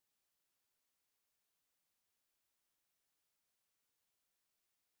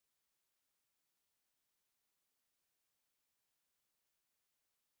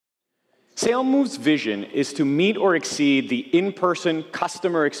SaleMove's vision is to meet or exceed the in-person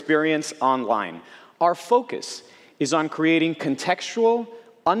customer experience online. Our focus is on creating contextual,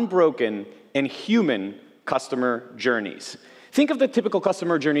 unbroken, and human customer journeys. Think of the typical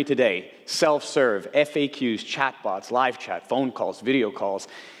customer journey today: self-serve, FAQs, chatbots, live chat, phone calls, video calls,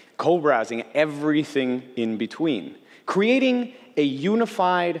 co-browsing, everything in between. Creating a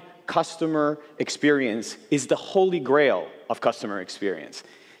unified customer experience is the holy grail of customer experience.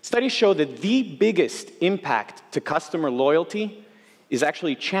 Studies show that the biggest impact to customer loyalty is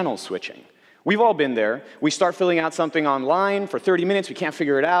actually channel switching. We've all been there. We start filling out something online for 30 minutes, we can't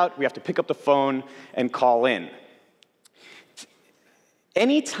figure it out, we have to pick up the phone and call in.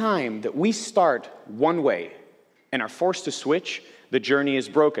 Any time that we start one way and are forced to switch, the journey is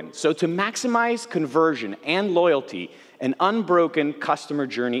broken. So to maximize conversion and loyalty, an unbroken customer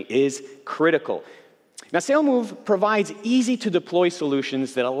journey is critical. Now, SaleMove provides easy-to-deploy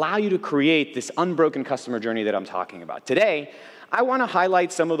solutions that allow you to create this unbroken customer journey that I'm talking about. Today, I want to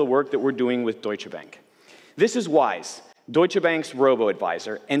highlight some of the work that we're doing with Deutsche Bank. This is Wise, Deutsche Bank's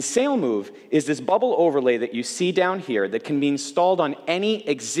robo-advisor, and SaleMove is this bubble overlay that you see down here that can be installed on any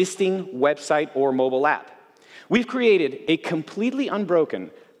existing website or mobile app. We've created a completely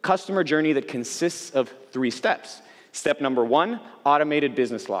unbroken customer journey that consists of 3 steps. Step number 1, automated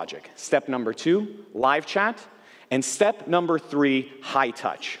business logic. Step number 2, live chat. And step number 3, high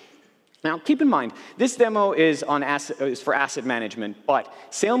touch. Now, keep in mind, this demo is for asset management, but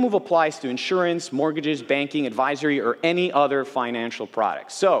SaleMove applies to insurance, mortgages, banking, advisory, or any other financial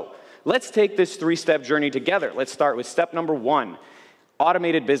product. So let's take this 3-step journey together. Let's start with step number 1,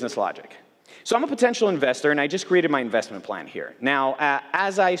 automated business logic. So I'm a potential investor, and I just created my investment plan here. Now,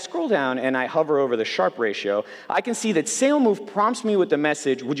 as I scroll down and I hover over the Sharpe ratio, I can see that SaleMove prompts me with the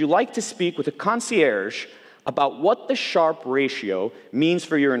message, would you like to speak with a concierge about what the Sharpe ratio means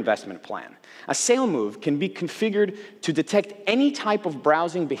for your investment plan? A SaleMove can be configured to detect any type of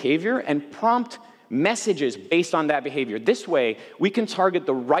browsing behavior and prompt messages based on that behavior. This way, we can target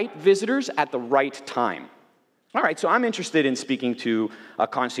the right visitors at the right time. All right, so I'm interested in speaking to a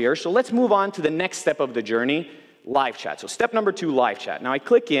concierge, so let's move on to the next step of the journey, live chat. So step number 2, live chat. Now I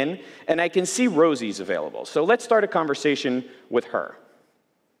click in, and I can see Rosie's available. So let's start a conversation with her.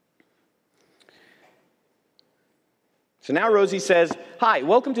 So now Rosie says, hi,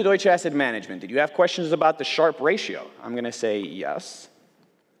 welcome to Deutsche Asset Management. Did you have questions about the Sharpe ratio? I'm going to say yes.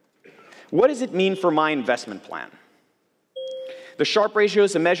 What does it mean for my investment plan? The Sharpe ratio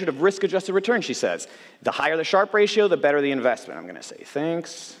is a measure of risk-adjusted return, she says. The higher the Sharpe ratio, the better the investment. I'm going to say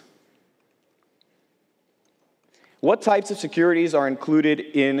thanks. What types of securities are included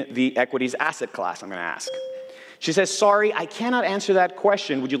in the equities asset class? I'm going to ask. She says, sorry, I cannot answer that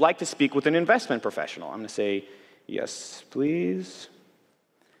question. Would you like to speak with an investment professional? I'm going to say, yes, please.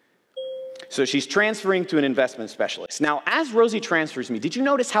 So she's transferring to an investment specialist. Now, as Rosie transfers me, did you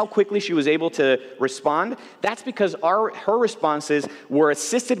notice how quickly she was able to respond? That's because her responses were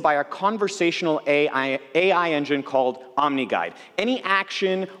assisted by a conversational AI engine called OmniGuide. Any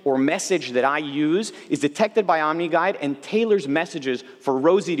action or message that I use is detected by OmniGuide and tailors messages for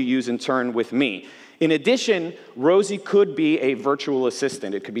Rosie to use in turn with me. In addition, Rosie could be a virtual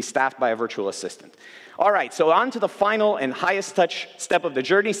assistant. It could be staffed by a virtual assistant. All right, so on to the final and highest touch step of the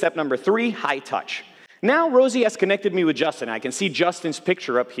journey, step number 3, high touch. Now Rosie has connected me with Justin. I can see Justin's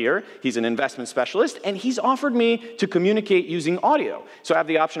picture up here. He's an investment specialist, and he's offered me to communicate using audio. So I have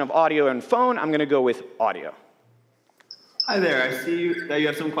the option of audio and phone. I'm going to go with audio. Hi there. I see that you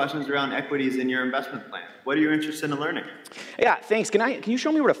have some questions around equities in your investment plan. What are you interested in learning? Yeah, thanks. Can you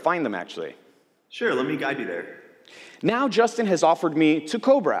show me where to find them, actually? Sure, let me guide you there. Now Justin has offered me to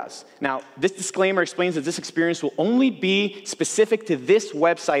co-browse. Now, this disclaimer explains that this experience will only be specific to this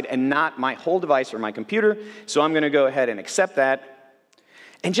website and not my whole device or my computer, so I'm going to go ahead and accept that.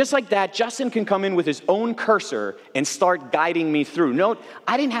 And just like that, Justin can come in with his own cursor and start guiding me through. Note,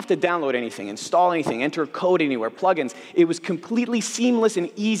 I didn't have to download anything, install anything, enter code anywhere, plugins. It was completely seamless and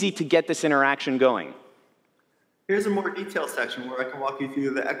easy to get this interaction going. Here's a more detailed section where I can walk you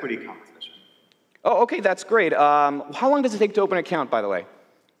through the equity composition. Oh, okay, that's great. How long does it take to open an account, by the way? It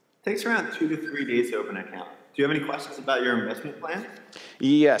takes around 2 to 3 days to open an account. Do you have any questions about your investment plan?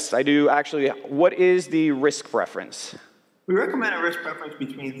 Yes, I do. Actually, what is the risk preference? We recommend a risk preference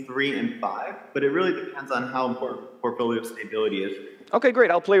between 3 and 5, but it really depends on how important portfolio stability is. Okay,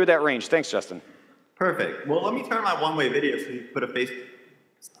 great. I'll play with that range. Thanks, Justin. Perfect. Well, let me turn my one-way video so you can put a face.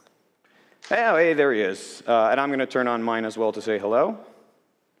 Oh, hey, there he is. And I'm going to turn on mine as well to say hello.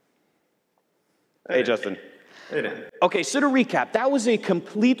 Hey, Justin. It is. Okay, so to recap, that was a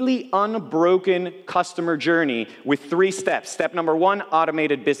completely unbroken customer journey with 3 steps. Step number 1,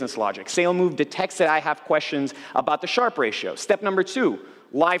 automated business logic. SaleMove detects that I have questions about the Sharpe ratio. Step number 2,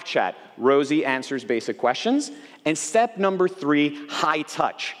 live chat. Rosie answers basic questions. And step number 3, high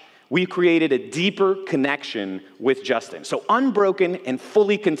touch. We created a deeper connection with Justin. So unbroken and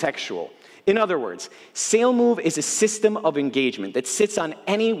fully contextual. In other words, SaleMove is a system of engagement that sits on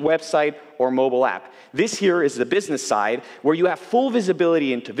any website or mobile app. This here is the business side, where you have full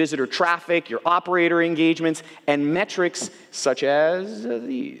visibility into visitor traffic, your operator engagements, and metrics such as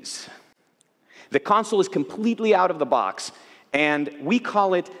these. The console is completely out of the box, and we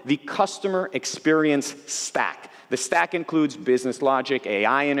call it the customer experience stack. The stack includes business logic,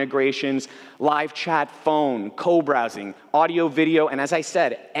 AI integrations, live chat, phone, co-browsing, audio, video, and as I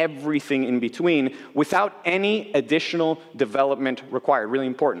said, everything in between without any additional development required. Really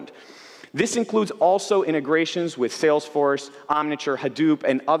important. This includes also integrations with Salesforce, OmniCore, Hadoop,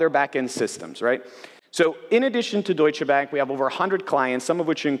 and other back-end systems, right? So in addition to Deutsche Bank, we have over 100 clients, some of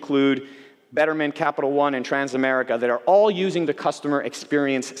which include Betterment, Capital One, and Transamerica, that are all using the customer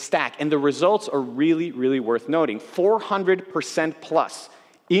experience stack. And the results are really, really worth noting. 400% plus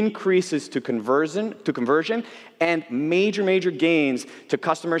increases to conversion and major gains to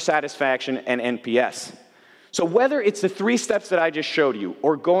customer satisfaction and NPS. So whether it's the 3 steps that I just showed you,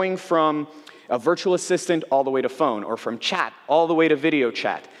 or going from a virtual assistant all the way to phone, or from chat all the way to video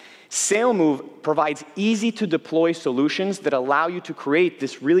chat, SaleMove provides easy-to-deploy solutions that allow you to create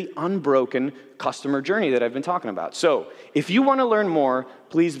this really unbroken customer journey that I've been talking about. So if you want to learn more,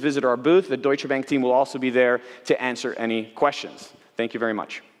 please visit our booth. The Deutsche Bank team will also be there to answer any questions. Thank you very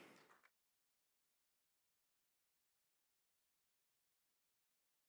much.